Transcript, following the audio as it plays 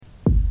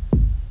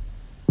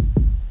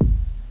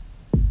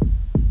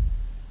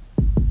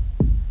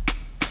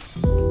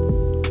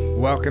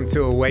Welcome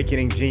to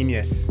Awakening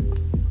Genius.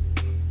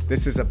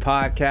 This is a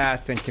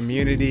podcast and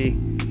community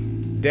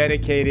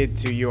dedicated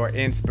to your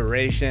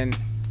inspiration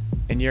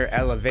and your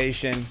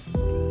elevation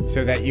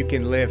so that you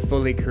can live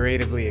fully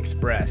creatively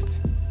expressed.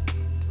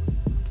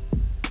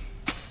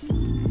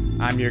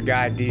 I'm your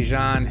guide,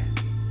 Dijon.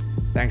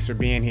 Thanks for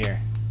being here.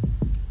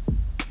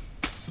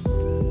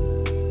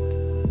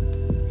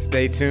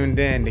 Stay tuned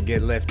in to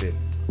get lifted.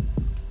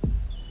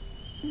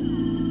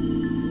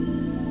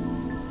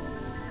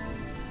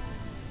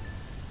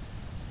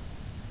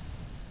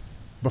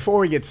 Before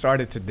we get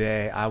started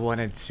today, I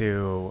wanted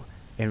to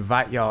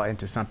invite y'all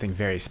into something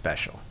very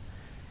special.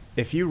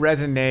 If you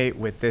resonate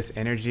with this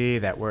energy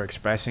that we're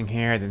expressing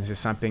here, then this is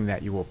something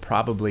that you will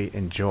probably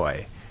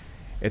enjoy.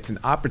 It's an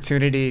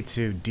opportunity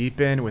to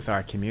deepen with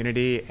our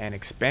community and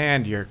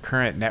expand your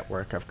current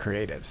network of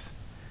creatives.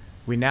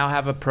 We now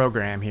have a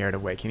program here at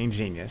Awakening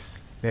Genius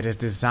that is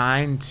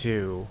designed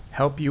to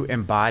help you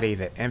embody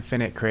the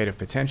infinite creative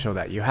potential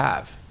that you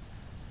have.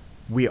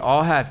 We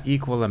all have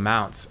equal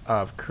amounts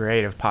of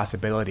creative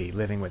possibility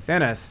living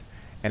within us,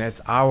 and it's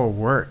our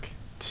work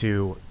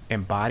to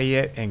embody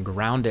it and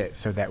ground it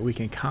so that we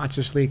can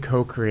consciously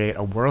co-create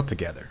a world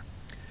together.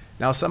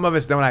 Now, some of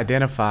us don't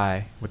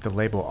identify with the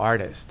label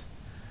artist,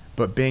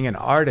 but being an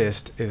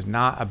artist is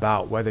not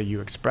about whether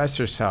you express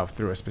yourself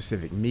through a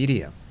specific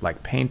medium,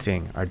 like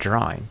painting or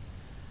drawing.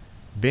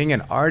 Being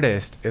an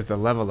artist is the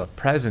level of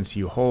presence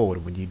you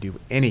hold when you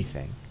do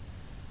anything.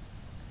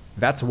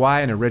 That's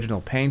why an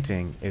original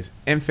painting is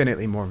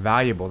infinitely more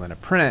valuable than a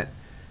print,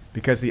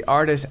 because the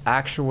artist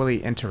actually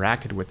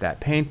interacted with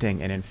that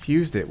painting and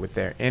infused it with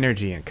their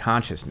energy and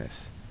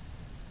consciousness.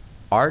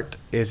 Art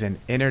is an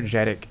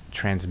energetic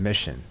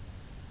transmission,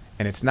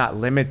 and it's not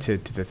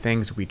limited to the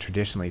things we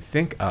traditionally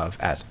think of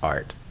as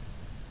art.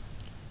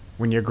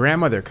 When your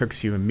grandmother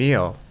cooks you a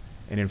meal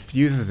and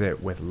infuses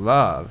it with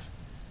love,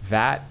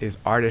 that is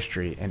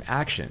artistry in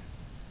action.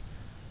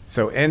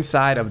 So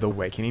inside of the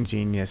Awakening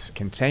Genius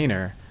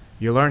container,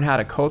 you'll learn how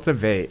to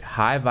cultivate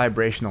high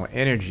vibrational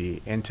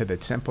energy into the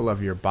temple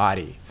of your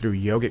body through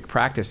yogic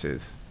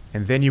practices.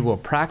 And then you will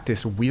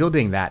practice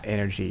wielding that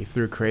energy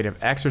through creative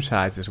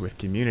exercises with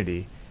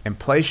community and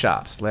play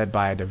shops led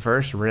by a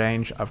diverse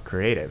range of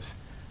creatives,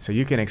 so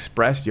you can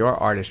express your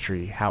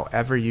artistry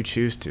however you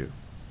choose to.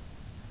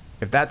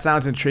 If that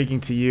sounds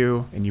intriguing to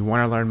you and you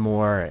want to learn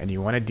more and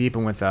you want to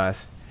deepen with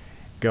us,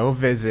 go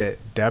visit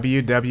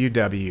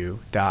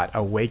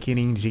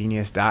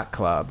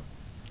www.awakeninggenius.club.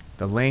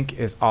 The link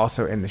is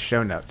also in the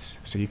show notes,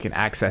 so you can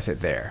access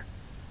it there.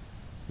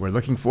 We're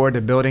looking forward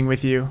to building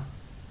with you,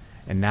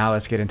 and now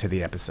let's get into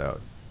the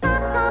episode.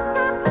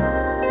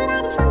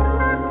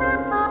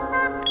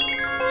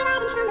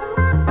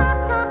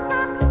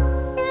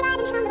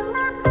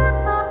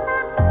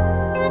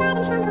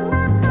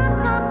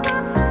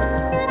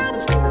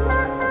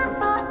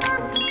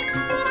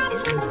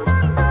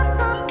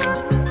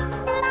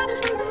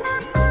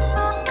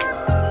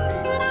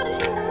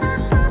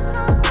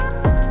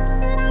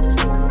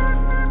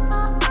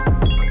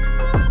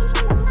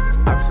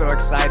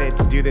 Excited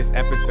to do this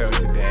episode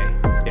today.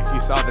 If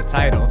you saw the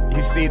title,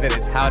 you see that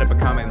it's How to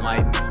Become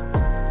Enlightened.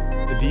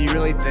 So do you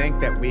really think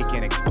that we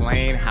can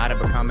explain how to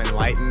become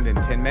enlightened in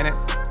 10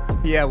 minutes?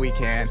 Yeah, we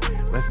can.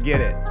 Let's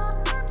get it.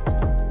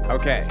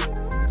 Okay.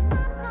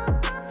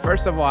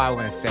 First of all, I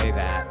want to say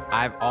that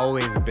I've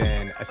always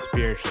been a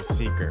spiritual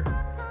seeker.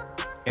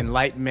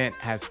 Enlightenment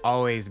has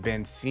always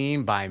been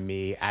seen by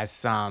me as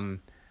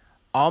some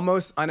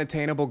almost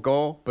unattainable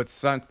goal, but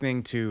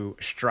something to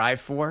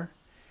strive for.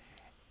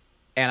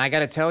 And I got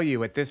to tell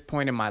you, at this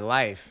point in my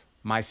life,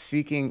 my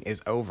seeking is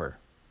over.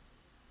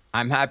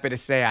 I'm happy to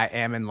say I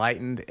am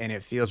enlightened, and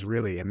it feels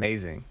really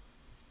amazing.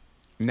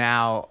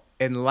 Now,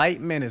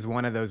 enlightenment is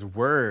one of those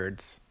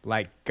words,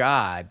 like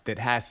God, that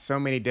has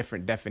so many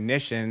different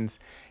definitions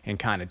and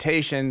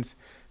connotations.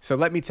 So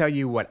let me tell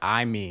you what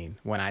I mean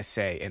when I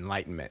say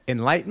enlightenment.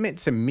 Enlightenment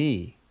to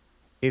me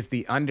is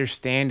the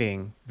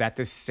understanding that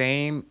the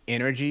same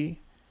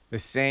energy, the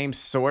same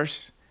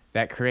source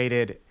that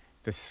created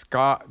the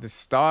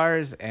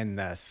stars and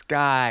the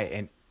sky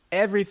and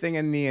everything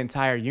in the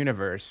entire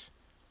universe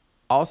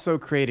also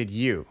created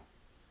you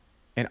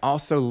and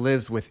also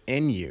lives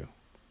within you.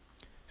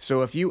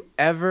 So if you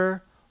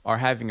ever are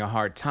having a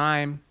hard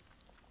time,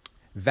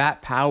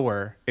 that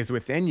power is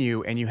within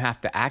you and you have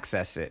to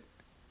access it.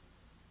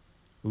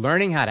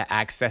 Learning how to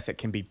access it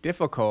can be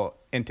difficult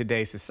in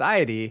today's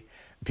society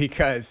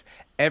because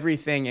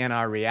everything in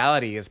our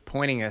reality is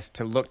pointing us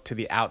to look to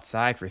the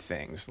outside for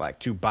things, like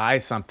to buy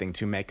something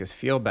to make us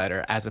feel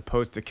better, as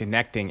opposed to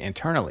connecting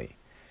internally.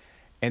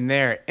 And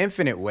there are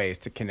infinite ways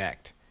to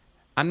connect.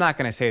 I'm not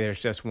going to say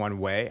there's just one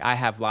way. I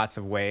have lots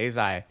of ways.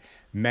 I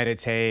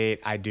meditate,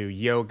 I do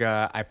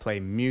yoga, I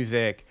play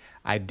music,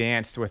 I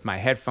dance with my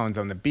headphones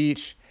on the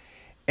beach.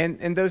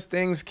 And those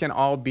things can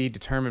all be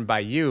determined by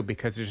you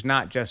because there's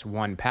not just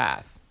one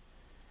path.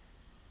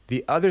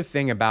 The other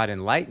thing about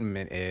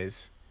enlightenment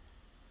is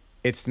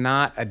it's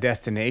not a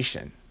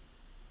destination.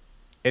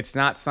 It's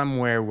not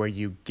somewhere where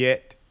you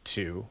get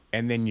to,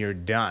 and then you're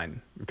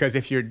done. Because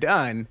if you're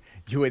done,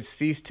 you would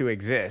cease to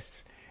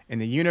exist.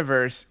 And the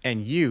universe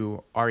and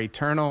you are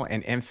eternal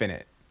and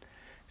infinite.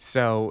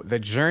 So the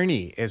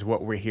journey is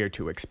what we're here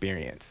to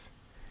experience.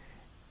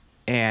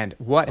 And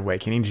what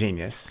Awakening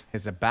Genius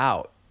is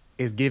about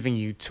is giving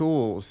you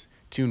tools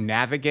to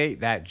navigate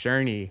that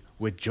journey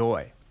with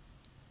joy.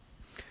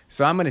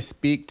 So I'm going to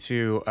speak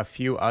to a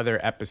few other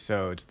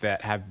episodes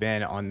that have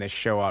been on this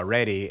show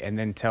already and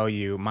then tell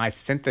you my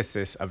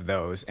synthesis of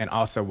those and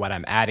also what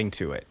I'm adding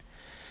to it.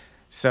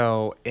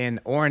 So in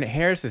Orrin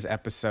Harris's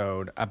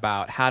episode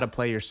about how to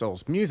play your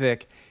soul's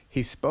music,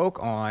 he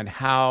spoke on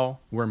how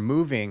we're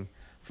moving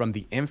from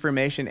the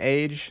information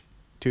age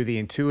to the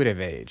intuitive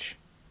age.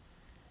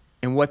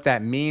 And what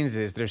that means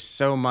is there's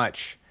so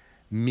much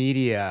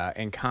media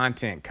and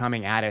content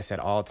coming at us at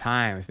all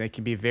times. They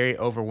can be very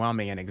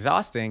overwhelming and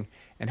exhausting.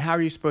 And how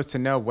are you supposed to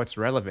know what's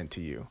relevant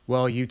to you?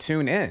 Well, you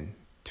tune in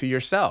to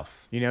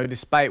yourself.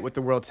 Despite what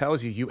the world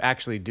tells you, you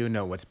actually do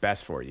know what's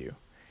best for you.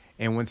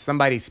 And when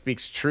somebody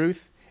speaks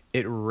truth,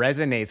 it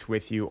resonates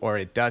with you or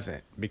it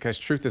doesn't, because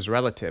truth is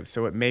relative.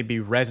 So it may be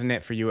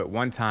resonant for you at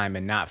one time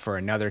and not for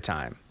another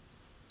time.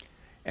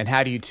 And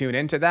how do you tune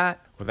into that?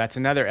 Well, that's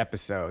another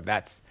episode.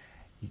 That's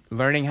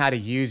learning how to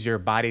use your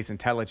body's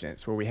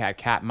intelligence, where we had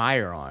Kat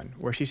Meyer on,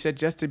 where she said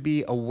just to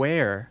be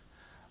aware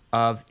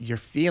of your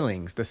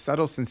feelings, the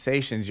subtle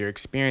sensations you're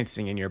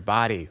experiencing in your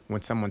body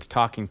when someone's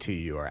talking to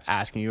you or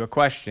asking you a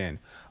question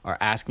or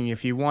asking you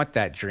if you want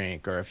that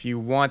drink or if you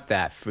want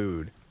that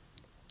food.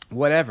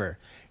 Whatever,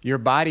 your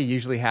body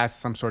usually has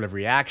some sort of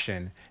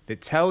reaction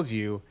that tells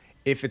you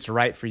if it's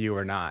right for you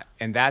or not.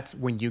 And that's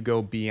when you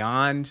go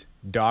beyond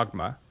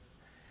dogma,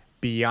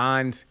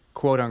 beyond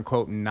quote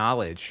unquote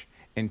knowledge,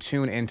 and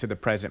tune into the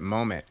present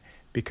moment.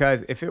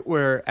 Because if it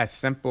were as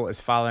simple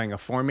as following a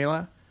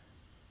formula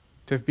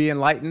to be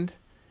enlightened,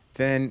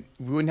 then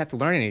we wouldn't have to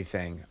learn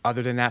anything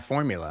other than that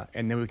formula.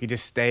 And then we could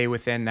just stay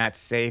within that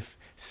safe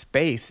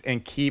space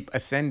and keep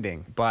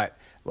ascending. But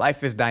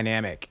life is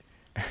dynamic.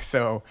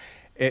 So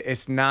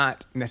it's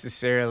not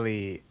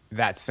necessarily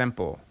that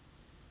simple.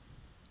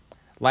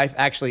 Life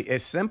actually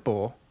is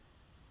simple.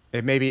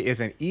 It maybe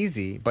isn't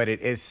easy, but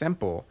it is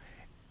simple.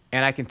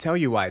 And I can tell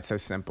you why it's so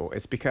simple.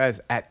 It's because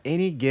at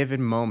any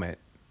given moment,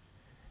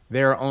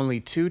 there are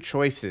only two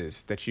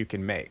choices that you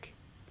can make.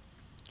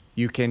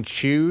 You can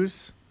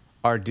choose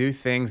or do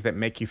things that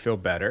make you feel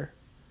better,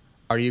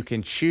 or you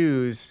can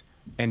choose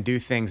and do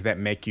things that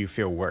make you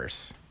feel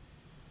worse.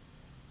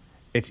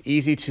 It's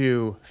easy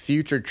to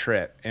future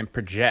trip and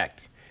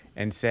project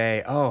and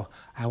say, oh,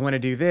 I want to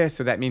do this,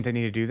 so that means I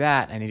need to do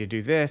that, I need to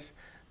do this.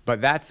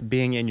 But that's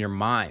being in your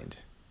mind.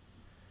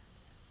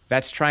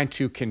 That's trying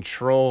to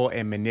control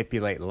and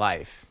manipulate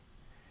life,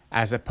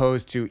 as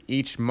opposed to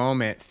each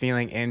moment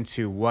feeling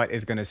into what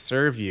is going to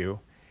serve you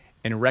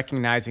and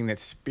recognizing that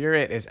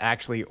spirit is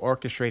actually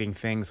orchestrating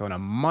things on a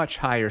much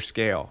higher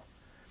scale.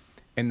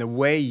 And the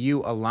way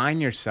you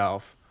align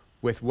yourself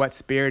with what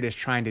spirit is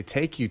trying to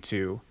take you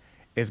to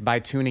is by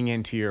tuning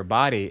into your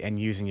body and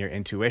using your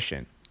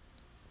intuition.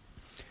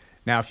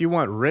 Now, if you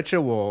want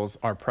rituals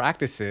or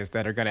practices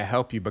that are going to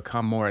help you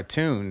become more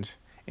attuned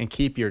and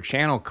keep your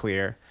channel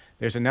clear,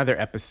 there's another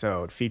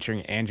episode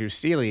featuring Andrew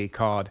Seeley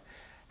called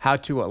How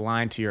to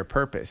Align to Your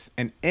Purpose.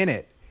 And in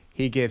it,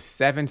 he gives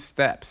 7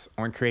 steps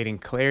on creating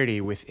clarity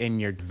within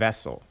your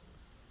vessel,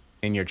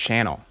 in your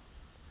channel.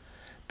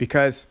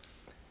 Because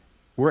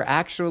we're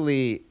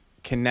actually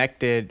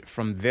connected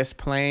from this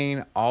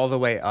plane all the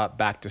way up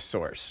back to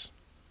source.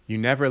 You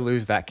never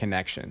lose that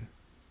connection.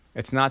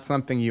 It's not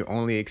something you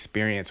only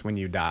experience when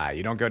you die.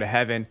 You don't go to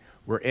heaven.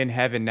 We're in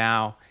heaven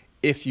now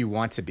if you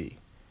want to be.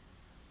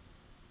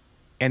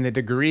 And the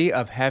degree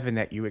of heaven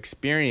that you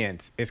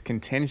experience is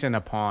contingent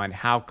upon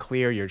how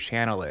clear your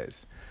channel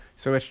is.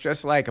 So it's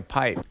just like a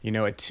pipe,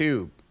 a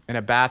tube in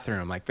a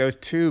bathroom. Like those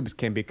tubes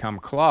can become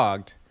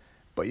clogged,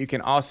 but you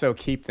can also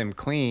keep them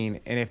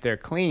clean. And if they're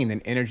clean,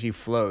 then energy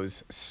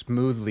flows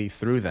smoothly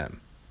through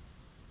them.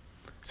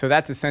 So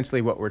that's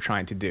essentially what we're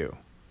trying to do.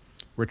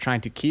 We're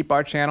trying to keep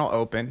our channel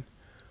open,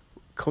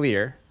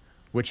 clear,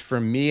 which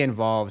for me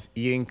involves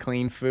eating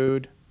clean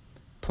food,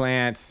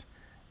 plants,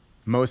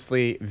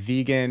 mostly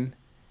vegan.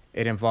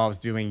 It involves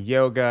doing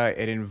yoga.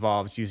 It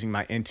involves using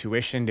my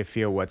intuition to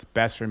feel what's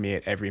best for me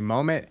at every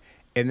moment.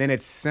 And then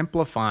it's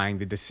simplifying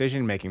the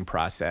decision-making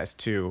process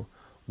to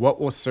what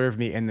will serve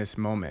me in this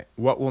moment,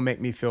 what will make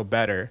me feel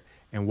better,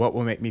 and what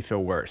will make me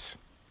feel worse.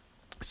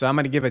 So I'm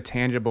going to give a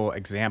tangible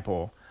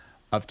example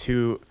of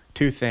two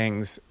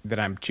things that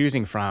I'm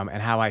choosing from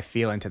and how I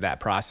feel into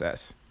that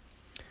process.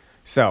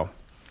 So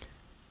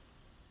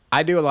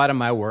I do a lot of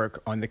my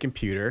work on the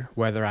computer,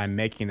 whether I'm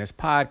making this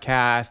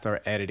podcast or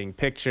editing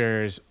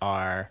pictures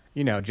or,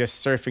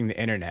 just surfing the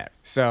internet.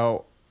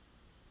 So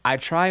I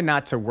try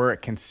not to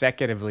work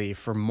consecutively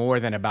for more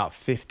than about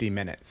 50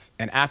 minutes.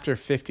 And after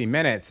 50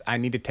 minutes, I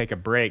need to take a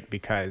break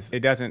because it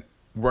doesn't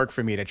work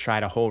for me to try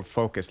to hold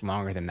focus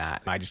longer than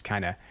that. I just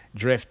kind of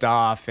drift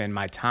off and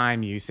my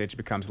time usage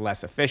becomes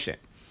less efficient.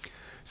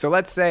 So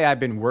let's say I've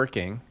been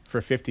working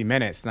for 50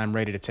 minutes and I'm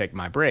ready to take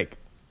my break.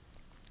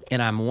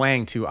 and I'm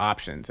weighing two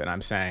options, and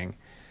I'm saying,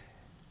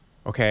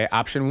 okay,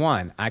 option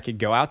one, I could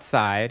go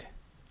outside,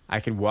 I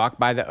could walk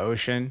by the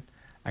ocean,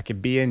 I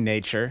could be in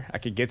nature, I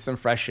could get some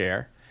fresh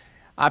air.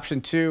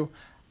 Option two,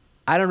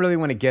 I don't really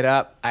want to get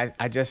up.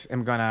 I just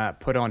am going to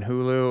put on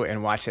Hulu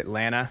and watch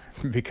Atlanta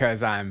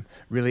because I'm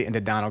really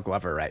into Donald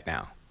Glover right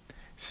now.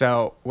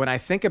 So when I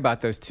think about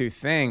those two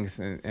things,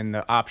 and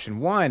the option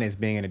one is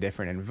being in a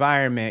different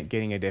environment,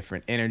 getting a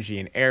different energy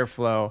and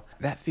airflow,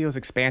 that feels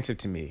expansive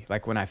to me,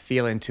 like when I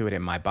feel into it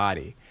in my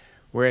body.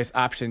 Whereas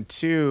option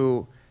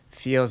two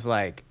feels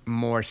like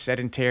more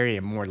sedentary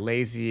and more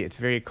lazy. It's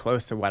very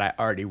close to what I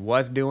already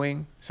was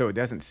doing, so it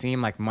doesn't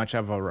seem like much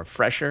of a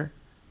refresher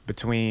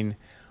between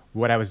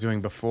what I was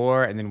doing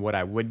before and then what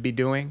I would be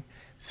doing.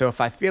 So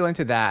if I feel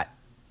into that,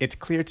 it's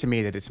clear to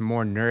me that it's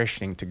more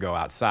nourishing to go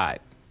outside,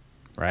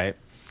 right?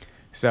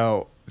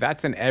 So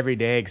that's an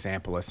everyday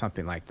example of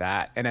something like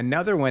that. And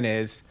another one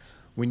is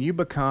when you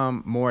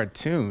become more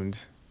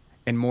attuned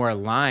and more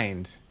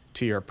aligned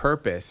to your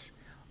purpose,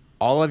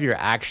 all of your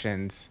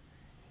actions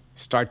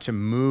start to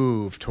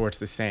move towards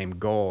the same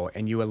goal,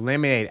 and you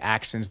eliminate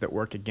actions that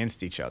work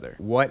against each other.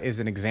 What is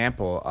an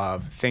example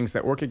of things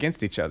that work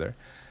against each other?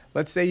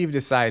 Let's say you've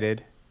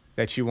decided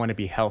that you want to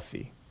be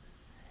healthy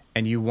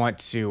and you want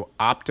to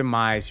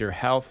optimize your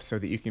health so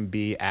that you can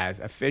be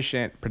as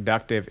efficient,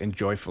 productive, and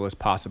joyful as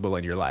possible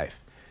in your life.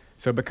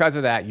 So because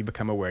of that, you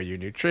become aware of your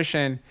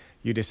nutrition,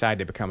 you decide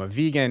to become a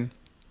vegan,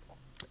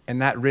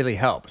 and that really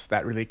helps.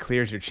 That really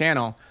clears your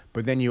channel,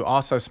 but then you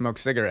also smoke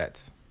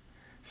cigarettes.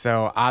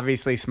 So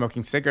obviously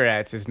smoking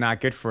cigarettes is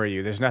not good for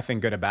you. There's nothing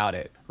good about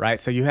it,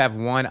 right? So you have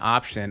one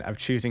option of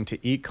choosing to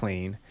eat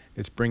clean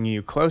that's bringing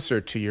you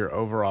closer to your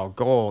overall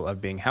goal of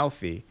being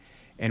healthy,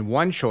 and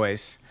one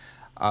choice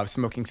of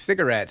smoking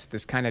cigarettes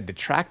that's kind of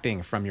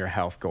detracting from your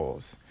health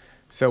goals.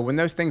 So when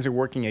those things are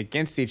working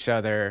against each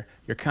other,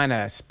 you're kind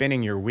of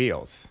spinning your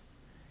wheels.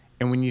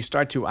 And when you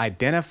start to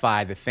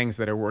identify the things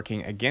that are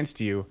working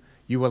against you,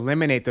 you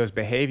eliminate those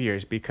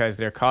behaviors because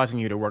they're causing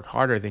you to work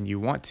harder than you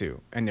want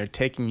to, and they're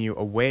taking you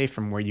away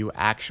from where you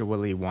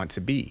actually want to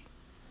be.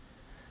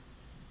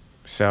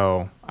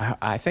 So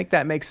I think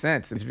that makes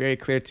sense. It's very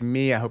clear to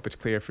me. I hope it's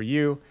clear for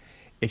you.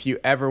 If you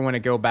ever want to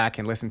go back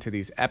and listen to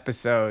these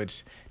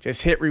episodes,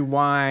 just hit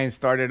rewind,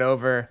 start it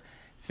over.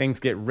 Things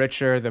get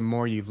richer the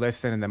more you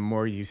listen and the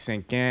more you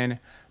sink in.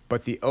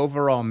 But the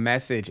overall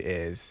message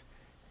is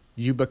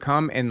you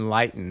become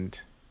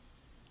enlightened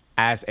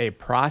as a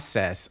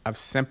process of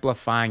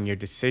simplifying your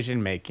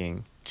decision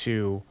making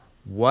to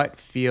what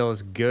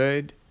feels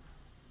good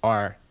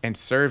and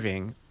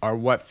serving, or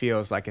what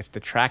feels like it's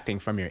detracting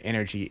from your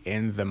energy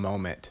in the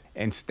moment.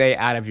 And stay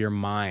out of your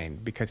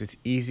mind, because it's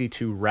easy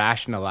to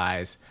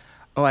rationalize,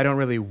 oh, I don't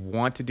really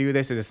want to do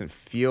this, it doesn't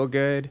feel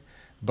good,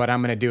 but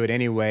I'm going to do it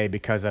anyway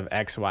because of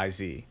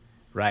XYZ,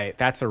 right?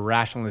 That's a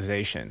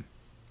rationalization.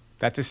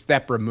 That's a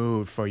step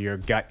removed for your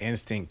gut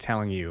instinct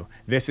telling you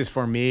this is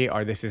for me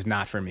or this is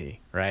not for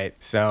me, right?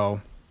 So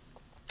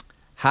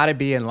how to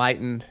be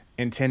enlightened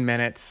in 10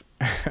 minutes.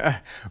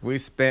 We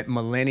spent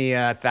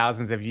millennia,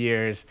 thousands of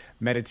years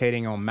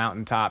meditating on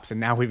mountaintops, and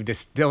now we've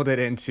distilled it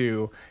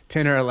into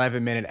 10 or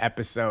 11 minute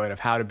episode of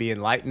how to be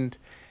enlightened.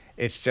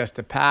 It's just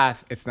a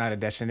path. It's not a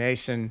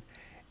destination.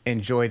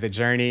 Enjoy the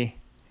journey.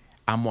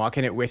 I'm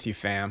walking it with you,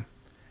 fam.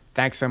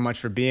 Thanks so much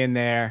for being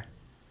there.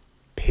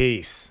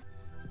 Peace.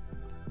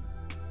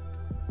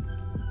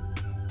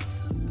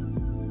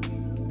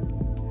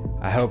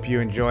 I hope you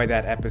enjoyed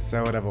that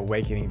episode of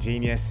Awakening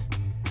Genius,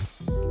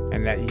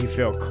 and that you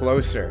feel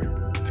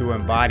closer to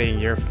embodying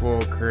your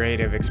full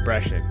creative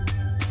expression.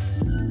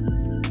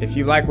 If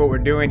you like what we're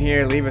doing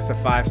here, leave us a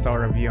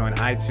 5-star review on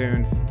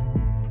iTunes.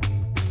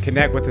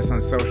 Connect with us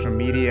on social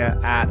media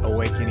at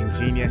Awakening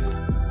Genius.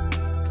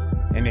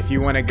 And if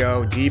you want to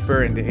go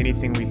deeper into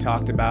anything we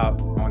talked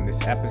about on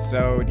this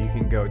episode, you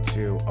can go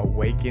to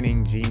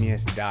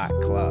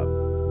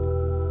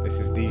awakeninggenius.club. This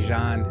is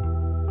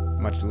Dijon.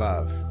 Much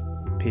love.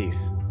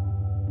 Peace.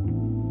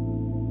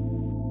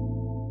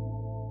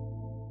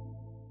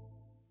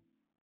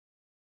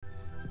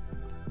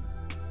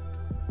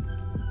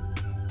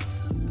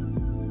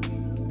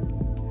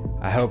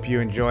 I hope you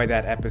enjoyed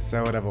that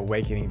episode of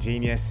Awakening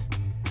Genius,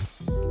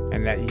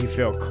 and that you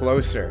feel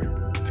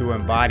closer to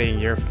embodying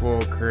your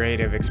full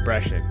creative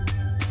expression.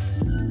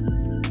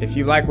 If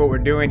you like what we're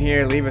doing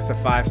here, leave us a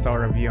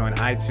 5-star review on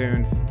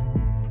iTunes.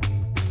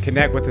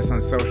 Connect with us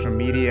on social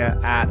media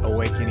at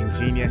Awakening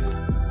Genius.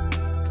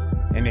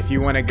 And if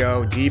you want to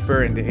go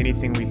deeper into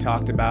anything we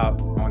talked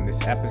about on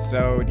this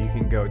episode, you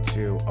can go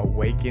to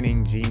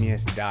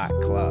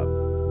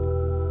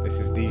awakeninggenius.club. This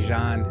is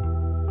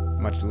Dijon.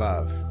 Much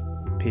love.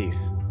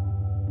 Peace.